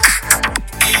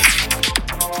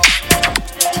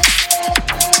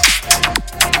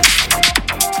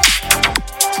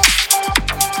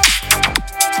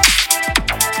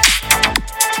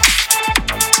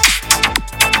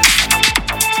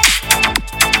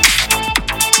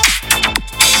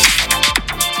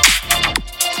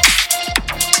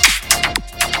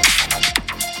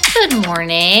Good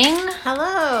morning.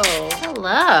 Hello.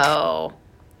 Hello.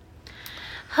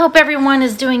 Hope everyone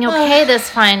is doing okay this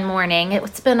fine morning.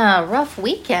 It's been a rough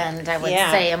weekend, I would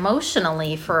say,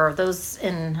 emotionally for those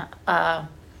in the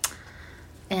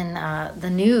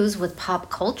news with pop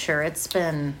culture. It's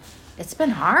been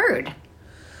hard.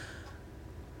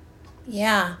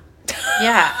 Yeah.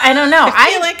 Yeah, I don't know.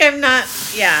 I feel like I'm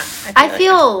not. Yeah. I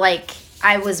feel like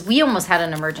we almost had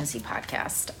an emergency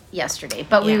podcast yesterday,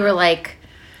 but we were like,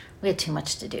 we had too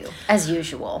much to do, as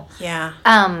usual. Yeah.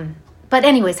 But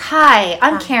anyways, hi,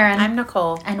 I'm Karen. I'm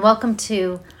Nicole. And welcome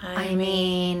to I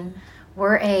mean,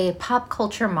 we're a pop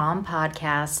culture mom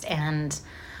podcast, and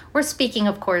we're speaking,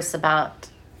 of course, about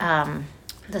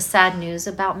the sad news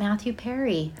about Matthew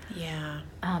Perry. Yeah.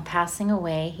 Passing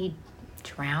away. He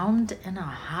drowned in a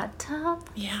hot tub?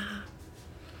 Yeah.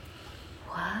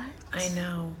 What? I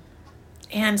know.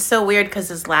 And so weird because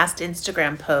his last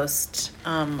Instagram post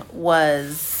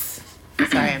was...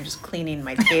 Sorry, I'm just cleaning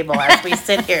my table as we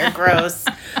sit here. Gross.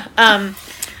 I'm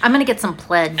going to get some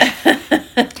pledge.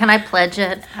 Can I pledge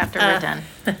it after we're done?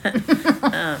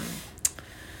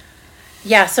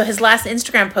 Yeah, so his last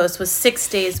Instagram post was 6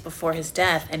 days before his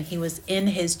death, and he was in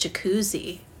his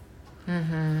jacuzzi.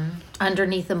 Mm-hmm.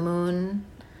 Underneath the moon.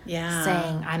 Yeah.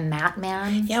 Saying, I'm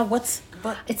Matman. Yeah, what?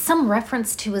 It's some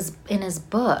reference to in his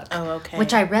book. Oh, okay.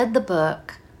 Which I read the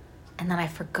book, and then I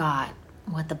forgot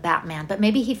what the Batman. But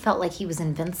maybe he felt like he was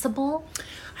invincible.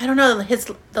 I don't know.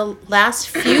 The last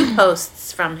few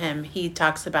posts from him, he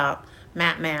talks about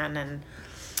Matman and...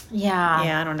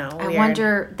 Yeah, I don't know. Weird. I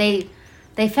wonder...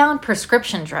 They found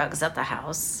prescription drugs at the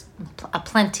house.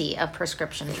 Plenty of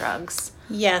prescription drugs.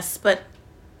 Yes, but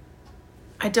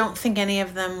I don't think any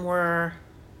of them were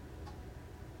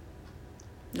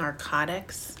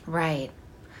narcotics. Right.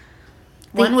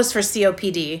 One was for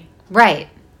COPD. Right.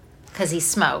 Because he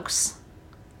smokes.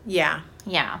 Yeah.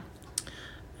 Yeah.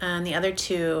 And the other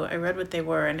two, I read what they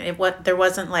were, and there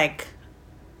wasn't like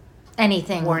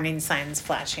anything warning signs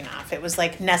flashing off. It was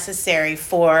like necessary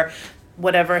for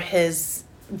whatever his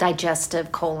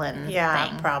digestive colon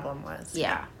thing problem was.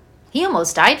 Yeah. He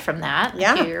almost died from that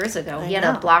a few years ago. He had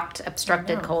a blocked,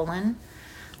 obstructed colon.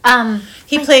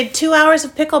 He played 2 hours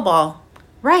of pickleball.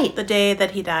 Right. The day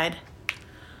that he died.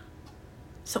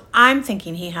 So I'm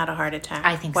thinking he had a heart attack.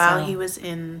 I think while he was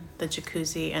in the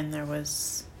jacuzzi and there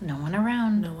was... No one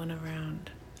around. No one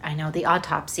around. I know. The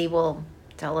autopsy will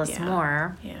tell us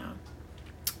more. Yeah.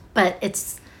 But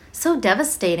it's so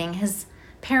devastating. His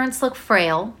parents look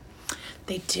frail.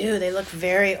 They do. They look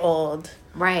very old.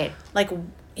 Right. Like,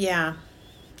 yeah.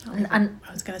 I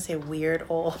was going to say weird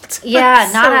old. Yeah,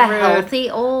 not a healthy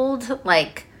old.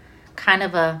 Like, kind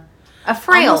of a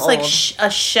frail almost old. Like a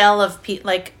shell of people.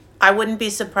 Like, I wouldn't be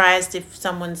surprised if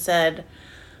someone said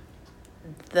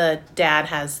the dad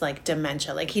has, like,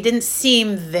 dementia. Like, he didn't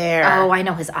seem there. Oh, I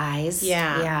know his eyes.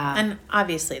 Yeah. Yeah. And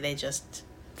obviously they just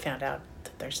found out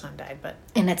that their son died, but...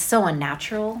 And it's so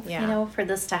unnatural, for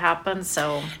this to happen,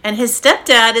 so... And his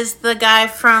stepdad is the guy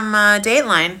from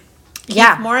Dateline.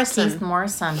 Keith Morrison. Keith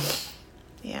Morrison.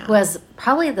 Yeah. Who has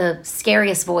probably the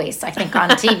scariest voice, I think, on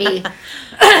TV.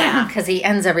 Because he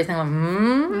ends everything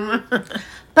with,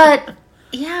 But...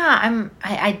 Yeah,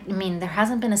 I mean, there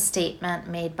hasn't been a statement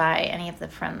made by any of the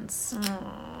Friends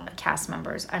cast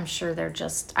members. I'm sure they're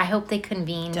just... I hope they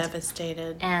convened.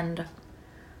 Devastated. And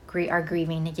are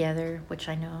grieving together, which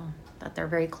I know that they're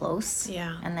very close.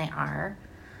 Yeah. And they are.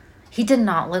 He did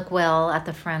not look well at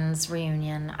the Friends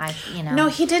reunion. No,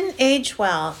 he didn't age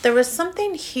well. There was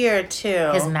something here,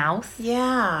 too. His mouth?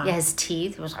 Yeah. Yeah, his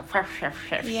teeth. It was like...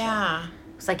 Yeah.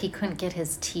 It was like he couldn't get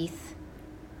his teeth...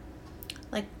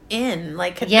 in it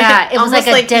was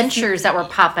like dentures that were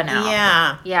popping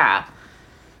out. Yeah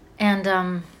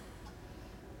And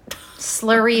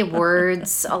slurry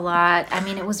words a lot. I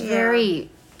mean, it was very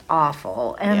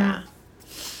awful. And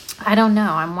I don't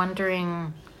know, I'm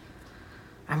wondering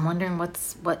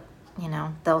what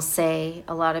they'll say.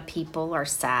 A lot of people are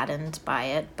saddened by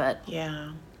it, but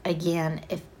again,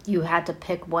 if you had to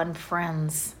pick one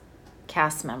Friends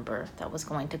cast member that was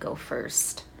going to go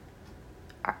first,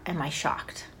 am I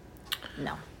shocked?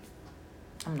 No,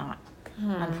 I'm not,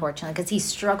 unfortunately, because he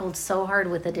struggled so hard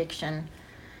with addiction.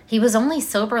 He was only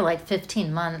sober like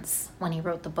 15 months when he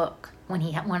wrote the book, when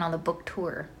he went on the book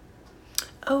tour.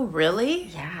 Oh, really?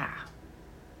 Yeah.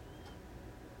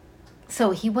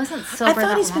 So he wasn't sober. I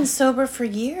thought he's been sober for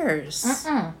years.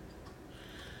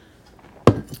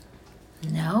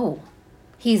 No.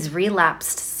 He's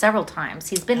relapsed several times.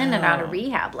 He's been in and out of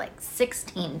rehab like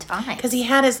 16 times. Because he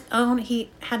had his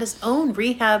own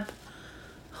rehab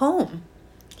home.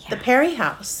 The Perry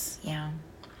house. Yeah.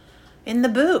 In the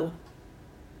Boo.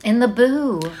 In the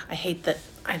Boo. I hate that.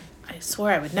 I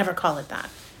swore I would never call it that.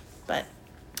 But.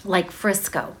 Like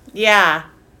Frisco. Yeah.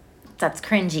 That's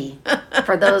cringy.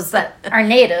 For those that are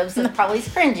natives, it probably is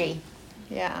cringy.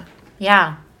 Yeah.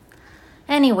 Yeah.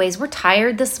 Anyways, we're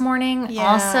tired this morning. Yeah.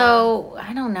 Also,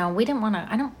 I don't know. I don't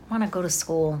want to go to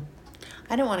school.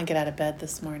 I don't want to get out of bed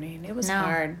this morning. It was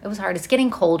hard. It was hard. It's getting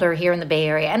colder here in the Bay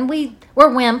Area. And we're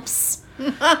wimps.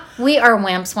 We are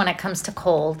wimps when it comes to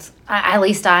cold. At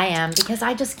least I am. Because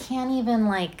I just can't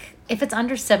even, if it's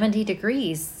under 70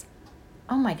 degrees,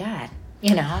 oh my God.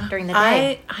 During the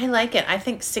day. I like it. I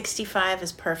think 65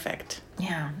 is perfect.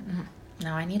 Yeah.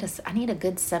 No, I need a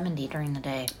good 70 during the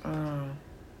day.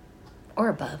 Or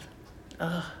above.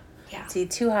 Ugh. Yeah. See,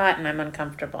 too hot and I'm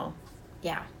uncomfortable.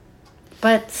 Yeah.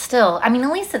 But still, at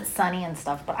least it's sunny and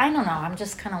stuff. But I don't know. I'm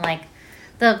just kind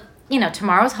of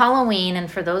tomorrow's Halloween. And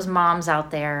for those moms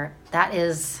out there, that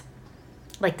is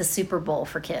like the Super Bowl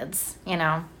for kids,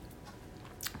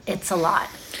 It's a lot.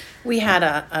 We had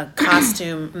a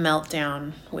costume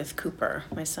meltdown with Cooper,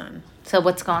 my son. So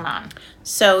what's going on?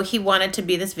 So he wanted to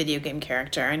be this video game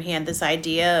character, and he had this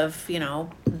idea of,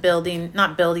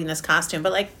 not building this costume,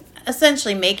 but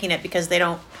essentially making it because they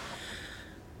don't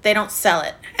sell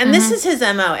it. And this is his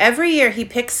MO. Every year he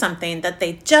picks something that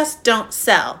they just don't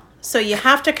sell. So you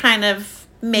have to kind of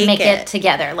make it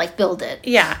together, build it.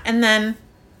 Yeah. And then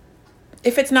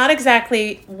if it's not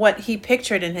exactly what he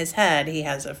pictured in his head, he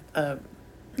has a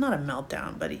not a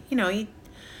meltdown, but I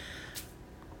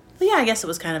guess it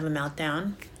was kind of a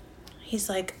meltdown. He's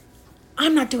like,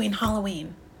 I'm not doing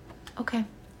Halloween. Okay.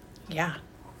 Yeah.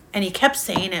 And he kept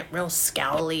saying it real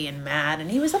scowly and mad,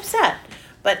 and he was upset.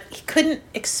 But he couldn't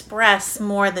express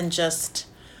more than just,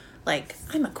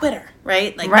 I'm a quitter,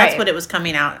 right? That's what it was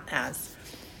coming out as.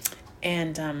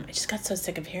 And I just got so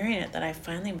sick of hearing it that I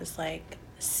finally was like,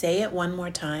 say it one more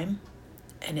time,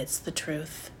 and it's the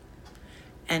truth.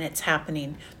 And it's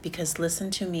happening because listen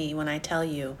to me when I tell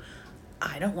you,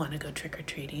 I don't want to go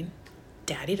trick-or-treating.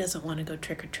 Daddy doesn't want to go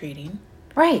trick-or-treating.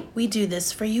 Right. We do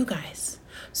this for you guys.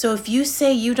 So if you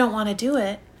say you don't want to do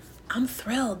it, I'm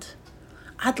thrilled.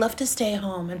 I'd love to stay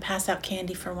home and pass out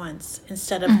candy for once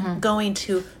instead of going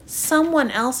to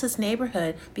someone else's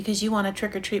neighborhood because you want to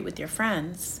trick-or-treat with your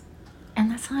friends.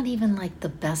 And that's not even the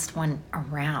best one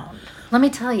around. Let me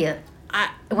tell you.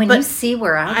 When you see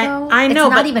where I go, I know,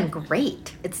 it's not even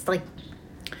great. It's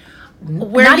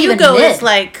where you go is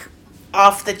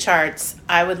off the charts.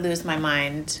 I would lose my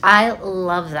mind. I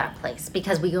love that place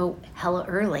because we go hella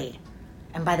early.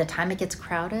 And by the time it gets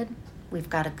crowded, we've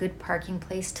got a good parking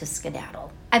place to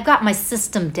skedaddle. I've got my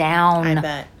system down. I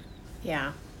bet.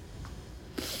 Yeah.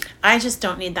 I just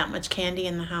don't need that much candy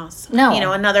in the house. No.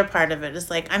 Another part of it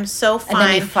is I'm so fine. And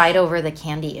then we fight over the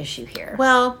candy issue here.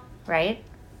 Well. Right?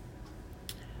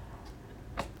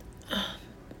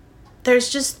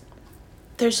 There's just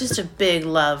a big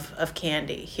love of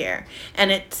candy here,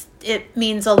 and it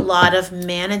means a lot of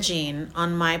managing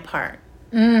on my part.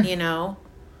 No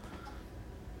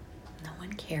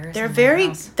one cares. They're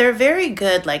very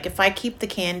good. If I keep the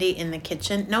candy in the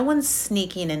kitchen, no one's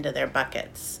sneaking into their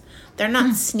buckets. They're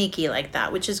not sneaky like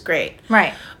that, which is great.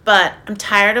 Right. But I'm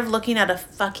tired of looking at a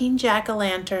fucking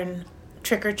jack-o'-lantern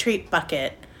trick-or-treat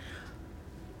bucket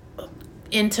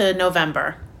into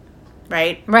November.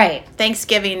 Right? Right.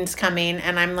 Thanksgiving's coming,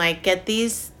 and I'm like, get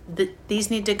these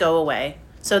need to go away.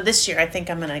 So this year, I think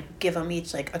I'm going to give them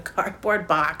each a cardboard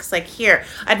box. Here,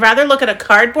 I'd rather look at a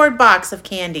cardboard box of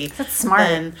candy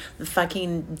than the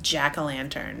fucking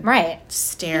jack-o'-lantern. Right.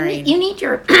 Staring. You need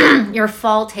your your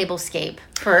fall tablescape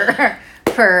for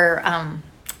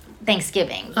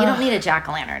Thanksgiving. You don't need a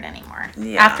jack-o'-lantern anymore.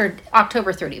 Yeah. After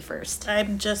October 31st.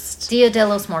 I'm just... Dia de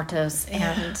los Muertos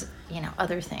and,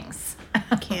 other things.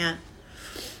 I can't.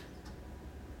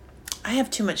 I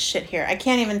have too much shit here. I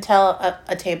can't even tell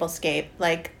a tablescape.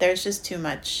 There's just too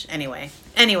much. Anyway,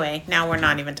 now we're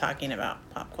not even talking about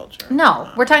pop culture.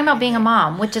 No, we're talking about being a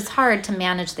mom, which is hard to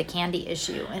manage the candy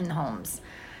issue in homes.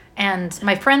 And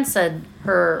my friend said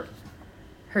her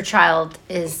child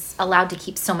is allowed to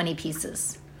keep so many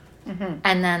pieces.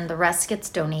 And then the rest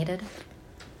gets donated.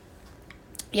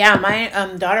 Yeah,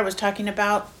 my daughter was talking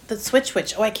about the Switch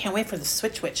Witch. Oh, I can't wait for the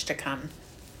Switch Witch to come.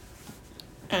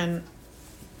 And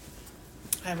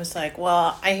I was like,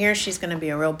 well, I hear she's going to be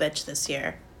a real bitch this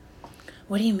year.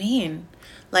 What do you mean?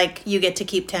 You get to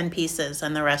keep 10 pieces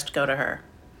and the rest go to her.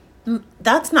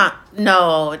 That's not,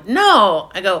 no.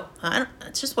 I go,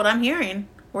 it's just what I'm hearing.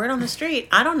 Word on the street.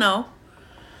 I don't know.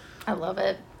 I love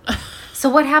it. So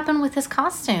what happened with his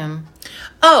costume?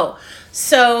 Oh,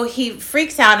 so he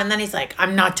freaks out and then he's like,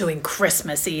 I'm not doing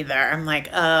Christmas either. I'm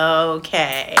like,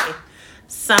 okay.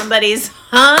 somebody's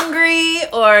hungry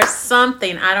or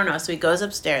something. I don't know. So he goes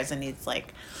upstairs and he's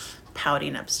like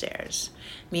pouting upstairs.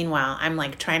 Meanwhile, I'm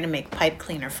like trying to make pipe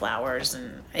cleaner flowers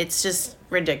and it's just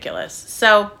ridiculous.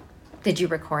 So. Did you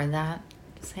record that?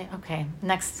 Say, okay,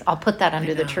 next I'll put that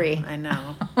under the tree. I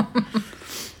know.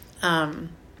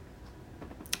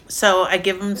 So I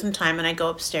give him some time and I go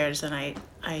upstairs and I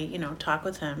talk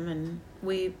with him and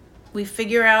we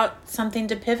figure out something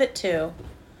to pivot to.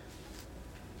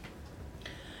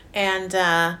 And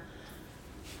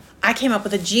I came up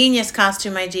with a genius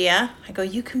costume idea. I go,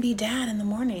 you can be dad in the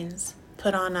mornings.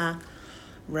 Put on a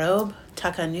robe,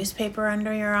 tuck a newspaper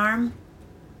under your arm.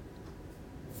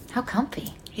 How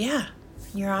comfy. Yeah.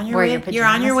 You're on your way. You're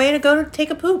on your way to go to take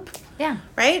a poop. Yeah.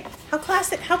 Right? How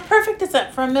classic. How perfect is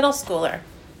that for a middle schooler?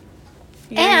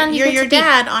 And you're your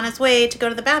dad on his way to go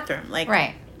to the bathroom. Like,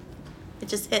 right. It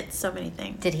just hits so many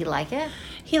things. Did he like it?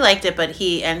 He liked it, but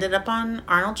he ended up on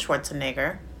Arnold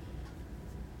Schwarzenegger.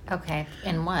 Okay.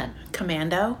 In what?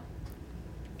 Commando.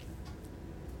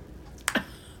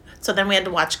 So then we had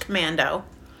to watch Commando.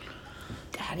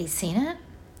 Had he seen it?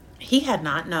 He had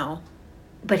not, no.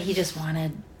 But he just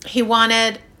wanted... He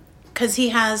wanted... Because he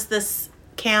has this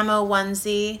camo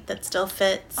onesie that still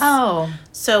fits. Oh.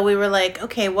 So we were like,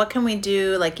 okay, what can we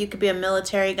do? Like, you could be a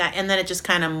military guy. And then it just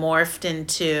kind of morphed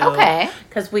into... Okay.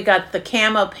 Because we got the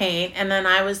camo paint. And then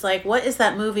I was like, what is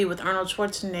that movie with Arnold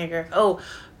Schwarzenegger? Oh,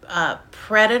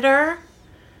 Predator?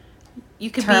 You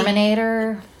could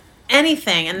Terminator? Be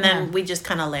anything. And then we just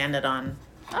kind of landed on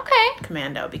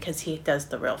Commando because he does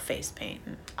the real face paint.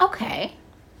 Okay.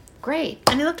 Great.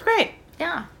 And he looked great.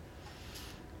 Yeah.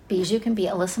 Bijou can be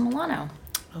Alyssa Milano.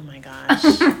 Oh my gosh.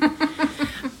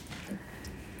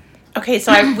 Okay,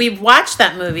 so we watched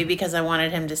that movie because I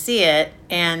wanted him to see it,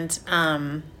 and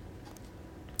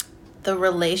the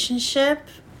relationship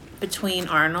between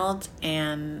Arnold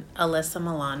and Alyssa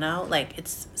Milano, like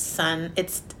it's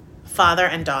father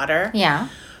and daughter. Yeah.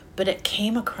 But it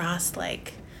came across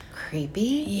like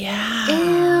creepy. Yeah.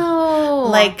 Ew.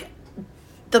 Like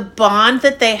the bond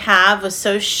that they have was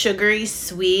so sugary,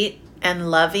 sweet,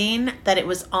 and loving that it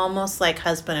was almost like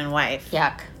husband and wife.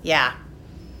 Yuck. Yeah.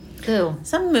 Ooh.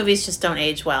 Some movies just don't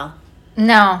age well.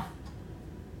 No.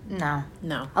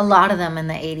 A lot of them in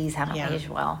the 80s haven't aged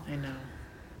well. I know.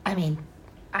 I mean,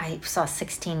 I saw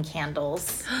 16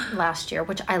 Candles last year,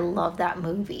 which I love that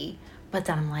movie. But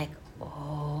then I'm like,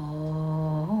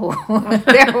 oh,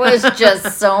 there was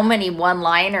just so many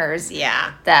one-liners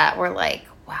that were like,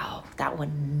 wow, that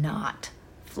would not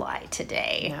fly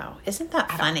today. No. Isn't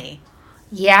that funny?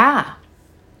 Yeah.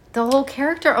 The whole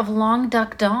character of Long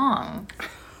Duck Dong.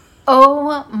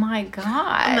 Oh my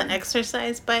God. On the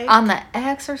exercise bike?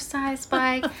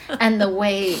 And the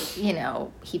way,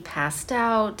 he passed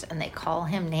out and they call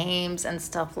him names and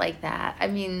stuff like that. I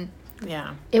mean,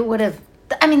 it would have,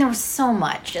 there was so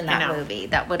much in that movie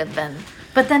that would have been.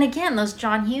 But then again, those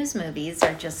John Hughes movies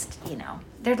are just,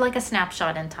 they're like a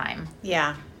snapshot in time.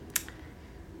 Yeah.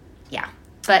 Yeah.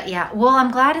 But well,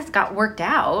 I'm glad it got worked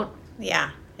out.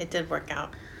 Yeah, it did work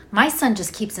out. My son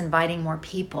just keeps inviting more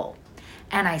people.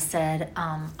 And I said,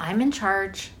 I'm in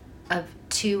charge of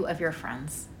 2 of your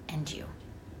friends and you.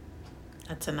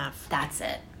 That's enough. That's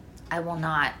it. I'm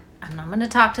not going to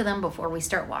talk to them before we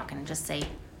start walking and just say,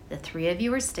 the 3 of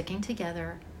you are sticking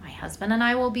together. My husband and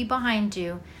I will be behind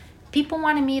you. People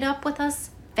want to meet up with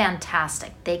us?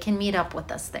 Fantastic. They can meet up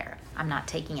with us there. I'm not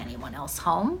taking anyone else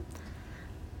home.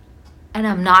 And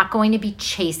I'm not going to be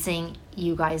chasing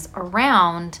you guys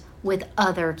around with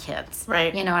other kids.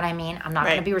 Right. You know what I mean? I'm not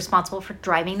going to be responsible for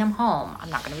driving them home. I'm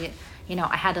not going to be,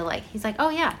 I had to he's like, oh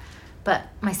yeah. But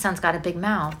my son's got a big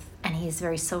mouth and he's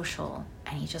very social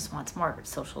and he just wants more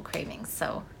social cravings.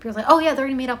 So people are like, oh yeah, they're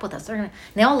going to meet up with us.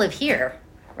 They all live here,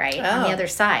 right? On the other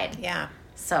side. Yeah.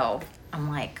 So I'm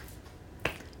like,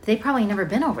 they've probably never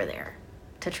been over there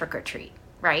to trick or treat.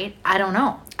 Right? I don't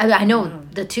know. I know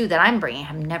the 2 that I'm bringing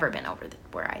have never been over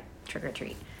where I trick or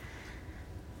treat.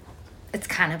 It's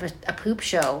kind of a poop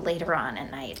show later on at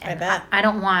night. And I bet. I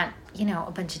don't want,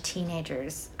 a bunch of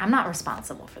teenagers. I'm not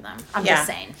responsible for them. I'm just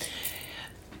saying.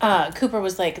 Cooper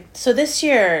was like, so this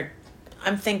year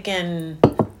I'm thinking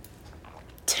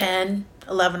 10,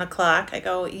 11 o'clock. I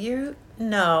go, 11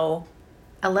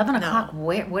 o'clock?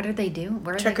 What do they do?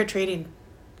 Where trick or treating.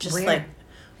 Just where?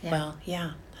 Well,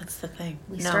 yeah. That's the thing.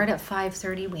 We start at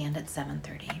 5:30. We end at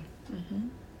 7:30. Mm-hmm.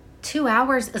 2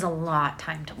 hours is a lot of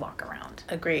time to walk around.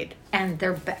 Agreed. And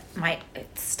they're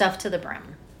stuffed to the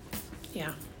brim.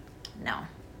 Yeah.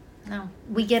 No.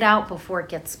 We get out before it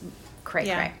gets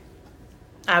cray-cray. Yeah.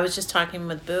 I was just talking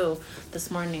with Boo this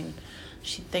morning.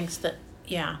 She thinks that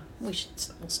we'll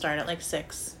start at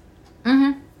 6.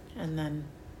 Mm-hmm. And then,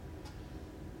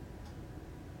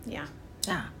 yeah.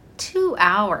 Yeah. 2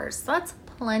 hours. That's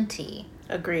plenty.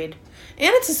 Agreed.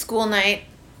 And it's a school night.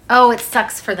 Oh, it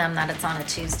sucks for them that it's on a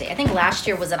Tuesday. I think last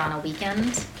year was it on a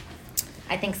weekend?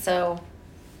 I think so.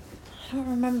 I don't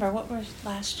remember. What was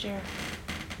last year?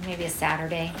 Maybe a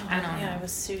Saturday. Oh, I don't know. Yeah, it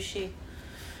was sushi.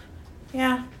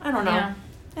 Yeah, I don't know.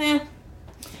 Yeah.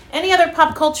 Any other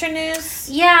pop culture news?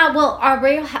 Yeah, well, our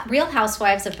Real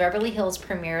Housewives of Beverly Hills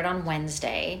premiered on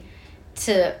Wednesday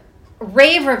to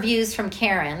rave reviews from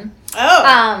Karen.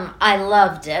 Oh. I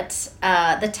loved it.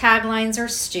 The taglines are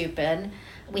stupid.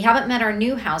 We haven't met our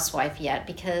new housewife yet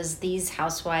because these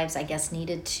housewives, I guess,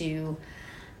 needed to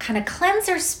kind of cleanse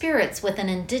their spirits with an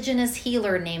indigenous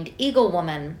healer named Eagle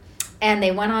Woman. And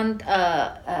they went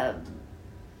on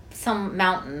some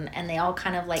mountain and they all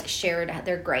kind of like shared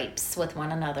their gripes with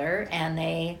one another. And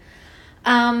they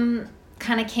kind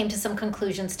of came to some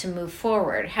conclusions to move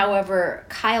forward. However,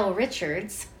 Kyle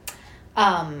Richards,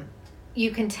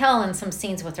 you can tell in some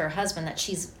scenes with her husband that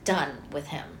she's done with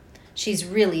him. She's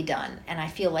really done. And I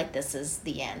feel like this is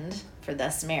the end for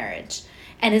this marriage.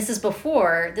 And this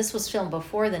was filmed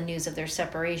before the news of their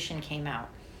separation came out.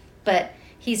 But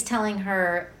he's telling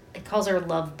her, he calls her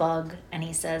Love Bug, and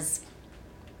he says,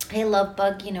 hey, Love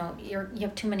Bug, you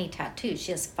have too many tattoos.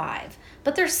 She has 5.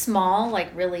 But they're small,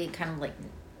 like really kind of like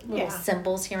little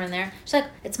symbols here and there. She's like,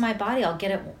 it's my body. I'll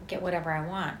get whatever I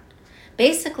want.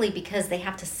 Basically because they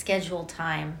have to schedule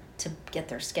time to get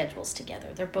their schedules together.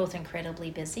 They're both incredibly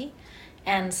busy.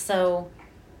 And so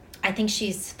I think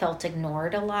she's felt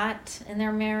ignored a lot in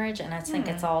their marriage, and I think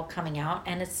it's all coming out.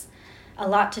 And it's a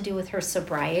lot to do with her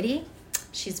sobriety.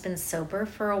 She's been sober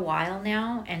for a while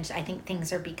now, and I think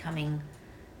things are becoming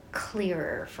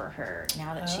clearer for her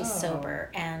now that she's sober.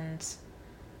 And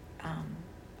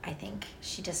I think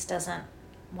she just doesn't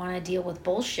want to deal with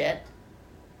bullshit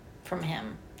from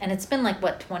him. And it's been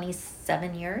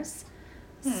 27 years?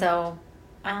 So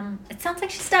it sounds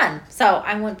like she's done. So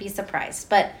I wouldn't be surprised.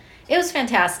 But it was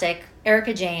fantastic.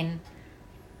 Erica Jane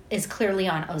is clearly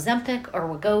on Ozempic or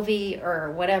Wegovy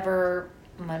or whatever,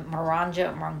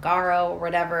 Mongaro or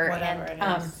whatever. Whatever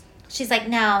and it is. She's like,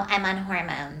 no, I'm on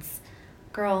hormones.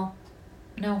 Girl,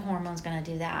 no hormone's going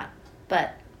to do that.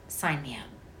 But sign me up.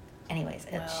 Anyways,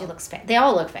 she looks they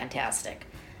all look fantastic.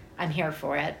 I'm here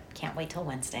for it. Can't wait till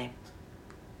Wednesday.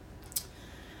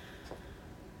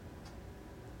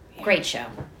 Great show.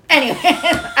 Anyway,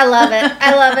 I love it.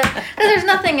 Because there's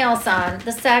nothing else on.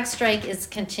 The SAG strike is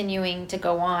continuing to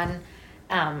go on.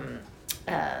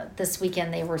 This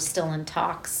weekend they were still in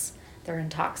talks. They're in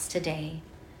talks today.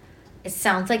 It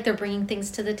sounds like they're bringing things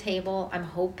to the table. I'm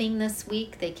hoping this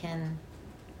week they can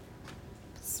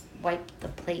wipe the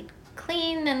plate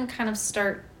clean and kind of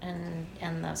start and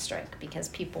end the strike because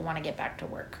people want to get back to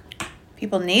work.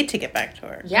 People need to get back to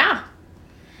work. Yeah.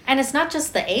 And it's not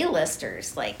just the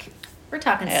A-listers. We're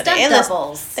talking stunt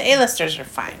doubles. The A-listers are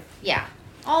fine. Yeah.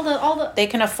 All the They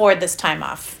can afford this time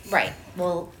off. Right.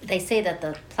 Well, they say that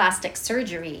the plastic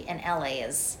surgery in LA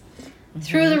is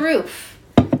through the roof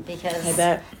because I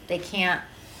bet. They can't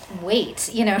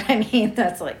wait. You know what I mean?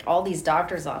 That's all these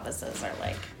doctors' offices are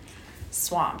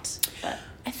swamped. But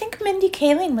I think Mindy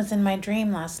Kaling was in my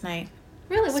dream last night.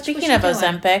 Really? Speaking of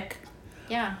Ozempic.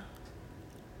 Yeah.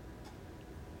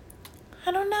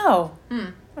 I don't know.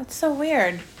 That's so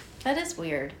weird. That is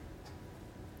weird.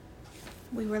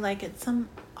 We were at some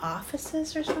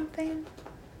offices or something.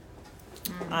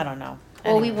 I don't know.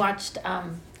 Well, we watched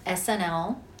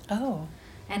SNL. Oh.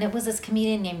 And it was this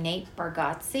comedian named Nate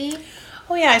Bargatze.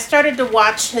 Oh, yeah. I started to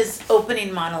watch his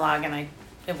opening monologue, and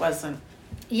it wasn't.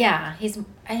 Yeah. He's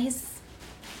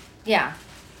yeah.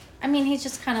 I mean, he's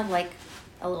just kind of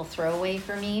a little throwaway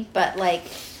for me. But,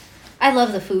 I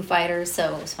love the Foo Fighters,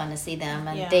 so it was fun to see them.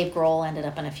 And Dave Grohl ended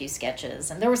up in a few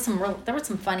sketches. And there were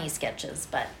some funny sketches.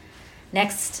 But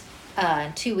next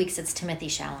 2 weeks, it's Timothée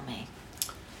Chalamet.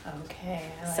 Okay.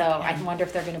 I wonder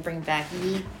if they're going to bring back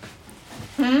Yeet.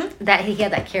 That he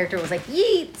had that character was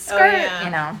Yeet, skirt,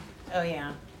 Oh,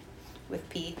 yeah. With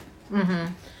Pete.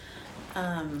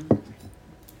 Mm-hmm.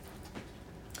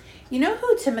 You know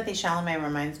who Timothée Chalamet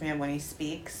reminds me of when he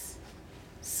speaks?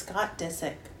 Scott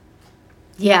Disick.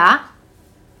 Yeah.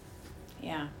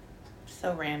 Yeah.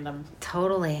 So random.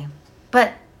 Totally.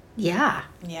 But, yeah.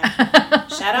 Yeah.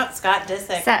 Shout out Scott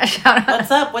Disick. Shout out.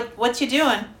 What's up? What you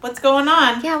doing? What's going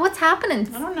on? Yeah, what's happening?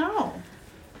 I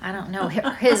don't know.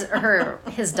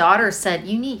 His daughter said,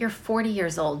 you're 40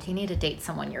 years old. You need to date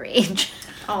someone your age.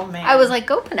 Oh, man. I was like,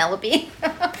 go Penelope.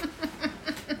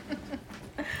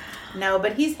 No,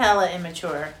 but he's hella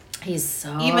immature. He's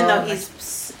so... Even though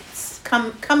he's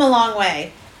come a long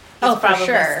way. He's probably for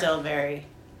sure. Still very...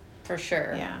 For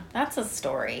sure. Yeah. That's a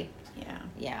story. Yeah.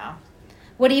 Yeah.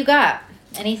 What do you got?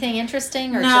 Anything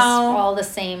interesting or just all the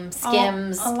same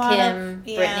Skims, Kim,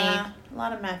 Brittany? Yeah, a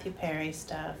lot of Matthew Perry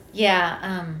stuff.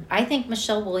 Yeah. I think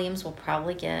Michelle Williams will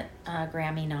probably get a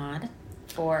Grammy nod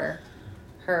for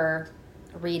her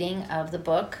reading of the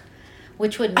book,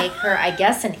 which would make her, I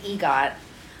guess, an EGOT.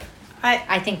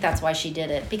 I think that's why she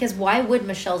did it. Because why would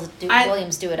Michelle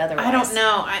Williams do it otherwise? I don't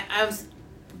know. I was...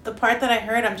 The part that I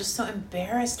heard, I'm just so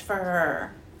embarrassed for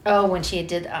her. Oh, when she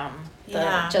did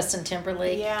the Justin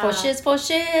Timberlake. Yeah. Foshes.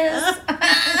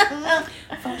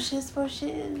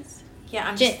 Foshes.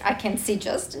 Yeah, I can see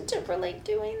Justin Timberlake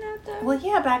doing that, though. Well,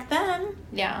 yeah, back then.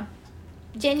 Yeah.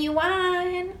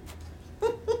 Genuine.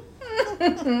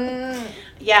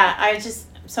 Yeah, I'm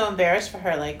so embarrassed for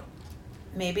her. Like,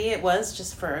 maybe it was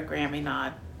just for a Grammy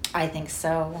nod. I think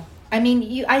so. I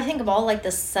mean, I think of all, like,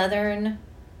 the Southern...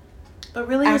 But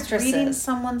really, reading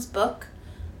someone's book,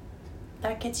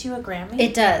 that gets you a Grammy?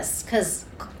 It does, because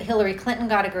Hillary Clinton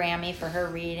got a Grammy for her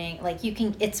reading. Like,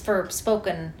 it's for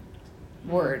spoken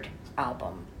word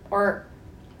album or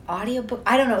audiobook.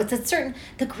 I don't know. It's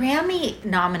the Grammy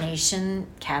nomination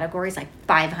categories, like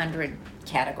 500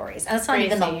 categories. And that's not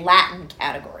even the Latin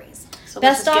categories. So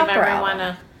Best let's just opera give everyone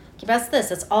album. Best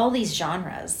this. It's all these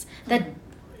genres that,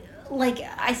 like,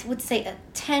 I would say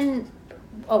 10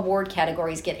 award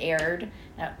categories get aired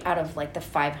out of like the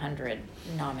 500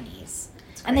 nominees,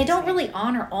 and they don't really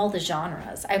honor all the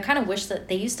genres. I kind of wish that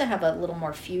they used to have a little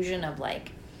more fusion of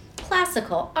like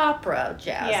classical, opera,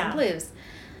 jazz, and blues.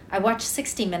 I watched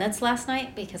 60 Minutes last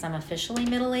night because I'm officially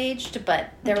middle-aged,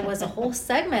 but there was a whole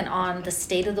segment on the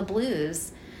state of the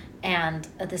blues, and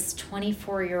this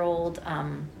 24-year-old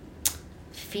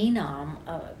phenom,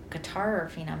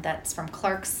 guitar phenom that's from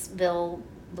Clarksville,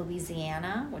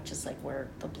 Louisiana, which is like where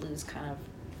the blues kind of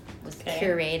was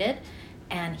curated,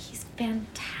 and he's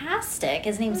fantastic.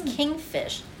 His name's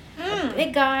Kingfish. A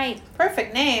big guy.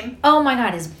 Perfect name. Oh my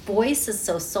God, his voice is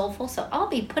so soulful, so I'll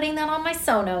be putting that on my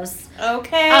Sonos.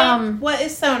 Okay. What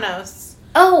is Sonos?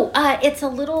 Oh, it's a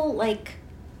little like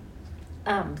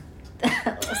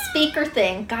speaker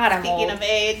thing. God, I'm Speaking old. of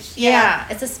age. Yeah,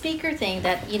 it's a speaker thing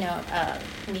that, we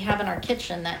have in our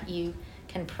kitchen that you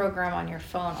can program on your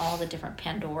phone all the different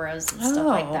Pandoras and stuff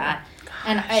like that. Gosh.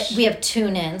 And we have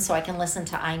TuneIn, so I can listen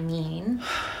to I Mean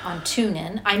on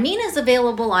TuneIn. I Mean is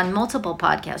available on multiple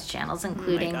podcast channels,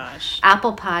 including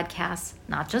Apple Podcasts,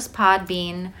 not just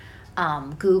Podbean,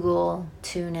 Google,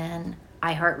 TuneIn,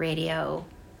 iHeartRadio.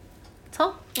 It's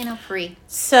all, free.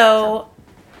 So,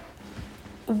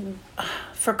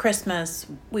 for Christmas,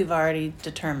 we've already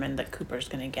determined that Cooper's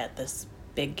going to get this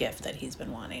big gift that he's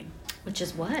been wanting. Which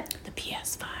is what? The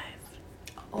PS5.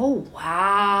 Oh,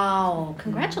 wow.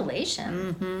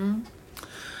 Congratulations. Mm-hmm.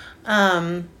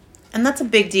 And that's a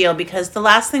big deal because the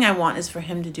last thing I want is for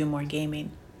him to do more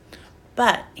gaming.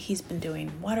 But he's been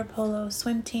doing water polo,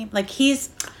 swim team. Like, he's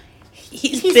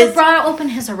brought open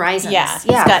his horizons. Yeah, he's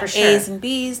got A's and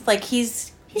B's. Like,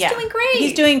 he's doing great.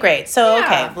 He's doing great. So,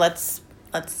 okay, let's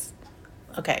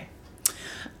okay.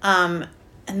 And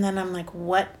then I'm like,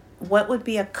 what would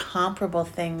be a comparable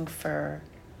thing for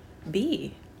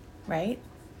B, right?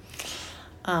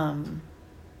 And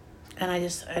I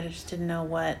just didn't know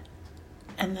what.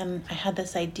 And then I had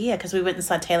this idea because we went and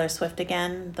saw Taylor Swift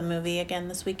again, the movie again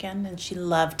this weekend, and she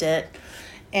loved it.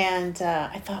 And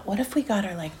I thought, what if we got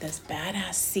her like this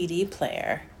badass CD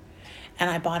player, and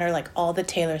I bought her like all the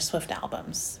Taylor Swift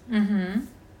albums. Mm-hmm.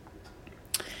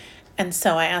 And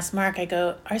so I asked Mark, I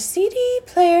go, are CD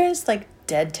players like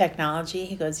dead technology?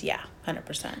 He goes, yeah,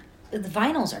 100%. The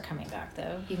vinyls are coming back,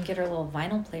 though. You can get her a little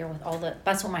vinyl player with all the...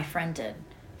 That's what my friend did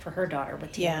for her daughter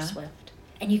with Taylor Swift.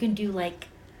 And you can do like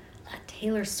a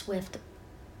Taylor Swift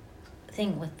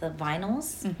thing with the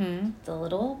vinyls, the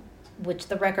little... Which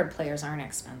the record players aren't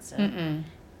expensive. Mm-mm.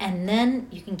 And then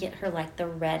you can get her like the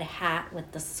red hat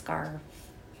with the scarf.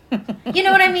 You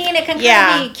know what I mean? It can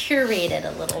kind of be curated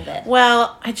a little bit.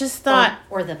 Well, I just thought...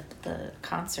 Or the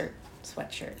concert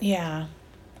sweatshirt. Yeah.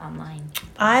 Online.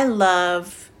 I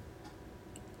love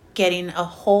getting a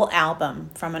whole album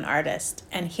from an artist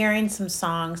and hearing some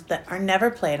songs that are never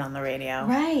played on the radio.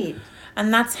 Right.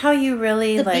 And that's how you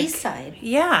really the B-side.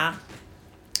 Yeah.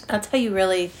 That's how you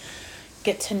really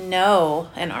get to know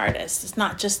an artist. It's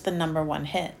not just the number one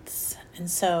hits. And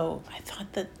so I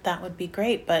thought that would be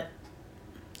great, but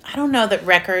I don't know that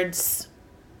records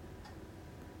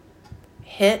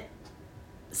hit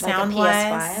sound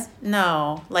wise.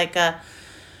 No, like a...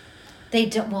 They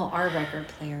don't. Well, our record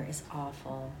player is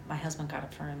awful. My husband got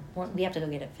it for him. We have to go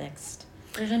get it fixed.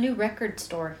 There's a new record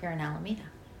store here in Alameda.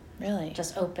 Really?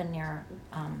 Just open near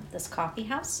this coffee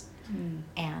house,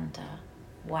 and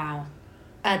Wow.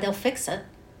 They'll fix it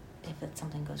if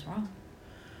something goes wrong.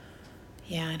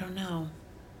 Yeah, I don't know.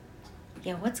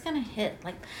 Yeah, what's going to hit?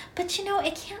 But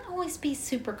it can't always be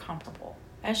super comparable.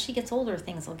 As she gets older,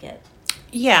 things will get...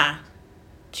 Yeah.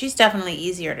 She's definitely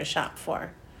easier to shop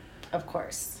for. Of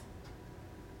course.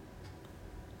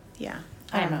 Yeah.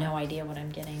 I have no idea what I'm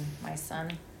getting my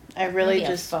son. I really Maybe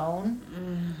just... a phone?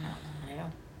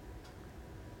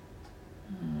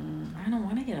 I don't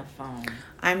want to get a phone.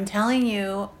 I'm telling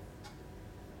you,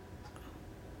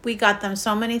 we got them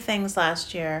so many things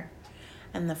last year,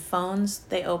 and the phones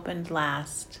they opened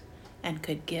last and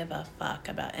could give a fuck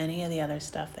about any of the other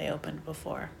stuff they opened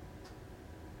before.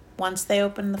 Once they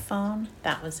opened the phone,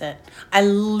 that was it. I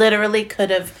literally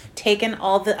could have taken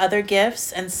all the other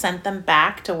gifts and sent them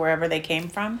back to wherever they came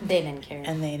from. They didn't care.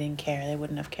 And they didn't care. They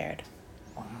wouldn't have cared.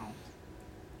 Wow.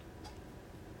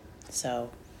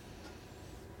 So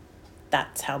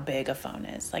that's how big a phone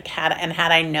is. Had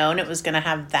I known it was going to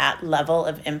have that level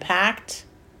of impact,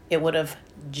 it would have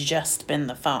just been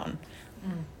the phone.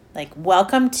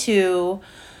 Welcome to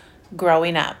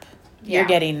growing up. Yeah. You're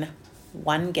getting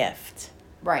one gift.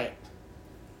 Right.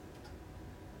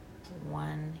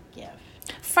 One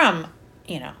gift. From,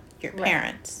 your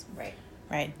parents. Right.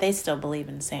 Right. They still believe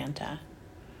in Santa.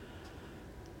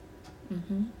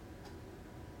 Mm-hmm.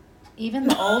 Even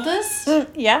the oldest?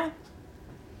 Yeah.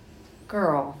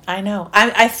 Girl. I know.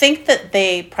 I think that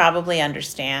they probably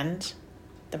understand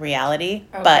the reality,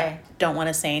 but don't want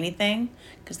to say anything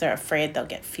because they're afraid they'll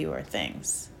get fewer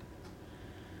things.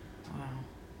 Wow.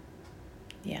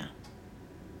 Yeah.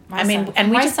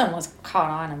 My son was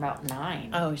caught on about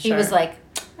 9. Oh, sure. He was like,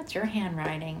 "That's your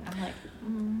handwriting." I'm like,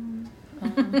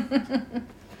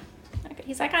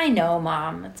 He's like, "I know,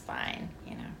 Mom. It's fine."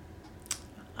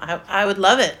 I would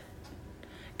love it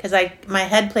because my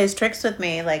head plays tricks with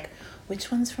me. Which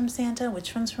one's from Santa?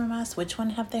 Which one's from us? Which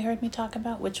one have they heard me talk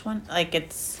about? Which one?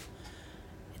 It's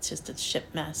just a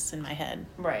shit mess in my head.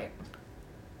 Right.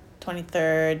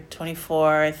 23rd,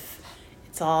 24th.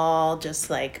 It's all just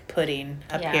like pudding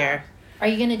up here. Are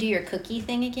you going to do your cookie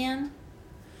thing again?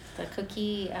 The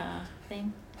cookie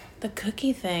thing? The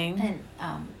cookie thing?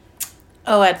 And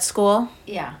at school?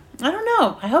 Yeah. I don't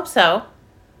know. I hope so.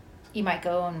 You might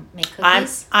go and make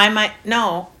cookies? I might.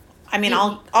 No. I mean,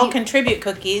 I'll contribute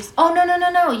cookies. Oh,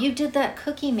 no. You did that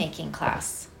cookie making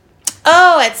class.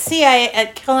 Oh, at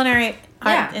culinary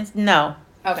art. Yeah. No.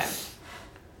 Okay.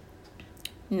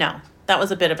 No. That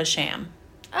was a bit of a sham.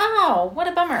 Oh, what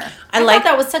a bummer. I thought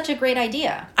that was such a great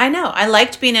idea. I know. I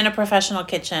liked being in a professional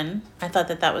kitchen. I thought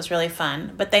that was really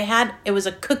fun. But it was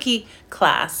a cookie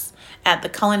class at the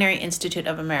Culinary Institute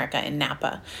of America in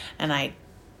Napa. And I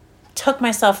took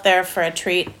myself there for a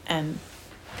treat and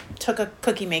took a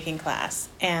cookie making class.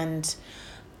 And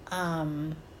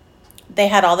they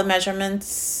had all the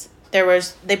measurements.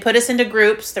 They put us into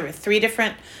groups. There were 3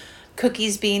 different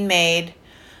cookies being made.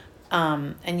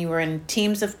 And you were in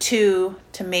teams of 2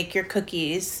 to make your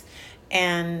cookies,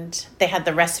 and they had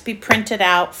the recipe printed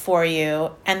out for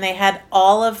you, and they had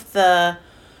all of the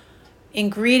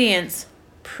ingredients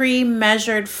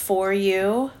pre-measured for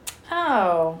you.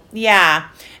 Oh. Yeah.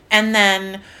 And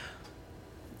then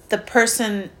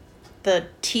the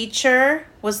teacher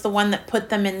was the one that put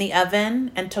them in the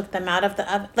oven and took them out of the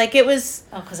oven. It was...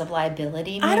 Oh, because of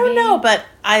liability, maybe? I don't know, but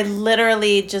I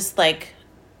literally just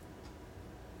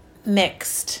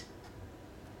mixed.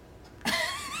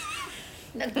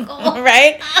 Nicole.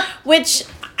 Right? Which,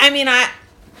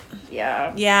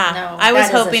 Yeah. Yeah. No, I was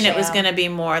hoping it was going to be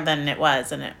more than it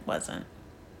was, and it wasn't.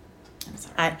 I'm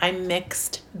sorry. I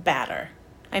mixed batter.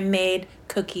 I made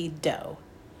cookie dough.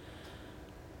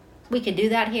 We could do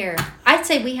that here. I'd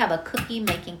say we have a cookie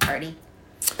making party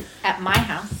at my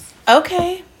house.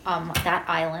 Okay. That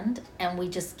island, and we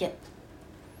just get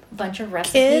a bunch of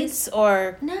recipes. Kids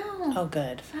or... No. Oh,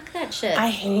 good. Fuck that shit. I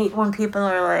hate when people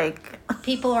are like...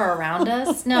 People are around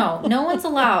us. No one's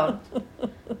allowed.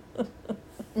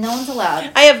 No one's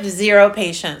allowed. I have 0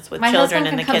 patience with children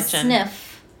in the kitchen. My husband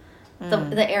can come sniff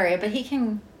the area, but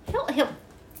he'll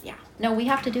yeah. No, we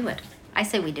have to do it. I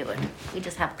say we do it. We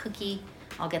just have cookie.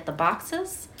 I'll get the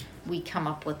boxes. We come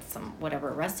up with some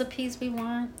whatever recipes we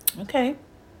want. Okay.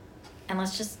 And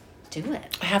let's just do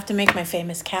it. I have to make my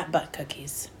famous cat butt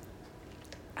cookies.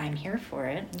 I'm here for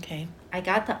it. Okay. I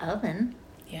got the oven.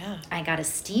 Yeah. I got a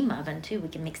steam oven, too. We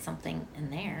can make something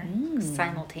in there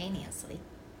simultaneously.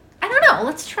 I don't know.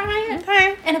 Let's try it.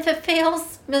 Okay. And if it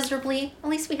fails miserably, at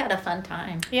least we had a fun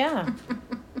time. Yeah.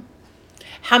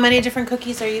 How many different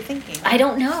cookies are you thinking? I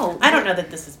don't know. I don't know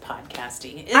that this is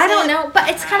podcasty. I don't know, but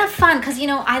it's kind of fun because,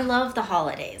 I love the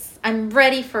holidays. I'm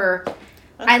ready for...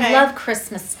 Okay. I love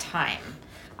Christmas time.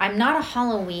 I'm not a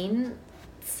Halloween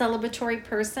celebratory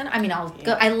person. I mean, I'll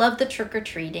go. I love the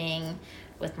trick-or-treating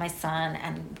with my son,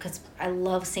 and because I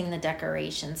love seeing the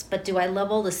decorations. But do I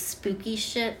love all the spooky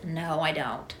shit? No, I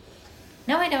don't.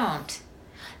 No, I don't.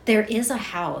 There is a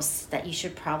house that you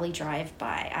should probably drive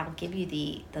by. I'll give you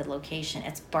the location.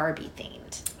 It's Barbie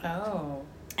themed. Oh.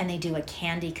 And they do a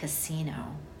candy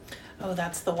casino. Oh,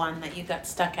 that's the one that you got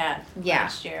stuck at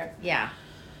last year. Yeah.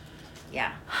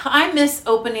 Yeah. I miss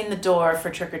opening the door for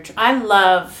trick-or-treat. I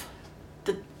love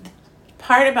the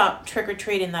part about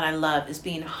trick-or-treating that I love is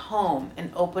being home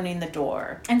and opening the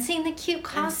door. And seeing the cute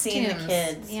costumes. And seeing the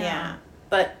kids, yeah.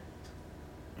 But,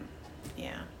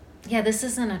 yeah. Yeah, this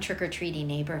isn't a trick-or-treating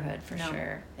neighborhood for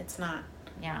sure. It's not.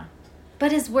 Yeah.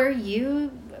 But is where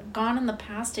you've gone in the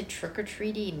past a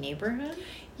trick-or-treating neighborhood?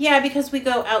 Yeah, because we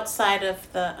go outside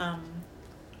of the,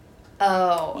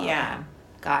 Oh. Yeah. Okay.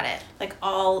 Got it. Like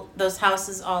all those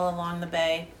houses all along the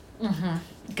bay.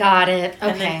 Mm-hmm. Got it. Okay.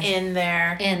 And then in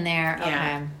there. In there. Okay.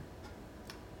 Yeah.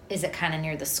 Is it kind of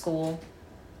near the school?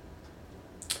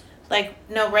 Like,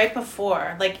 no, right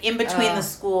before. Like, in between the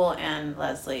school and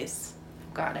Leslie's.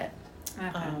 Got it.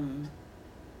 Okay.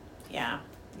 Yeah.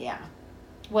 Yeah.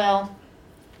 Well,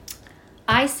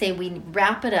 I say we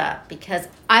wrap it up because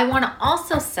I want to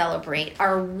also celebrate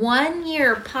our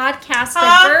 1-year podcast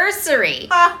anniversary,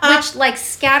 which, like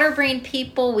scatterbrained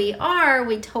people we are,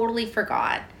 we totally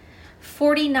forgot.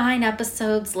 49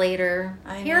 episodes later,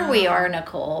 here we are,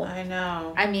 Nicole. I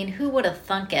know. I mean, who would have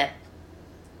thunk it?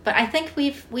 But I think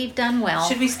we've done well.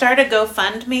 Should we start a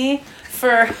GoFundMe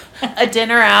for a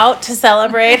dinner out to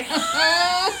celebrate?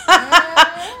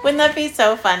 Wouldn't that be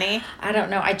so funny? I don't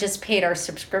know. I just paid our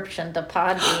subscription to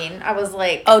Podbean. I was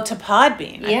like... Oh, to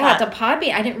Podbean. Yeah, to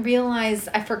Podbean. I didn't realize...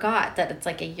 I forgot that it's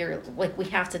like a year... Like, we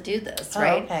have to do this,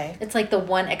 right? Okay. It's like the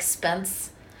one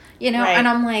expense, you know? Right. And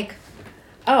I'm like,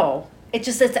 oh. I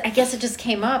guess it just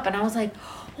came up. And I was like,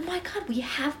 oh my God, we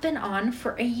have been on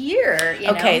for a year, you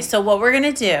know? Okay, so what we're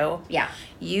going to do... Yeah.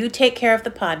 You take care of the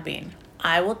Podbean.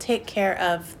 I will take care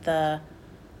of the...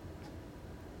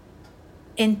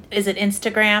 Is it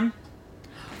Instagram?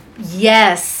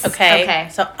 Yes. Okay.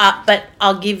 So, but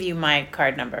I'll give you my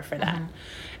card number for that. Mm-hmm.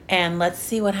 And let's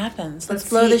see what happens. Let's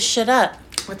blow this shit up.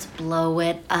 Let's blow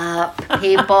it up,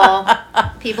 people.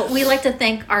 People. We like to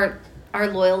thank our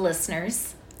loyal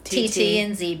listeners, TT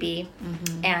and ZB,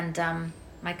 and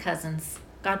my cousins.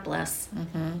 God bless.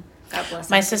 Mm-hmm. God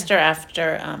bless. My sister,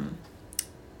 after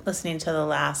listening to the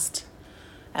last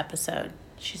episode,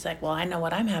 she's like, "Well, I know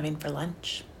what I'm having for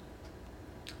lunch."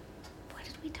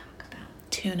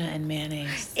 Tuna and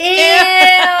mayonnaise. Ew!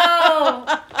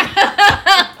 I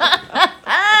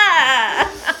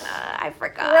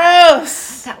forgot.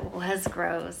 Gross. That was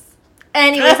gross.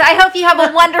 Anyways, I hope you have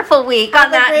a wonderful week.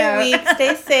 Have a great week.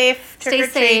 Stay safe. Stay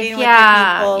safe. With your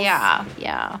people.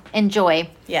 Yeah. Enjoy.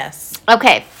 Yes.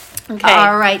 Okay.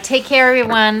 All right. Take care,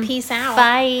 everyone. Peace out.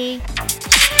 Bye.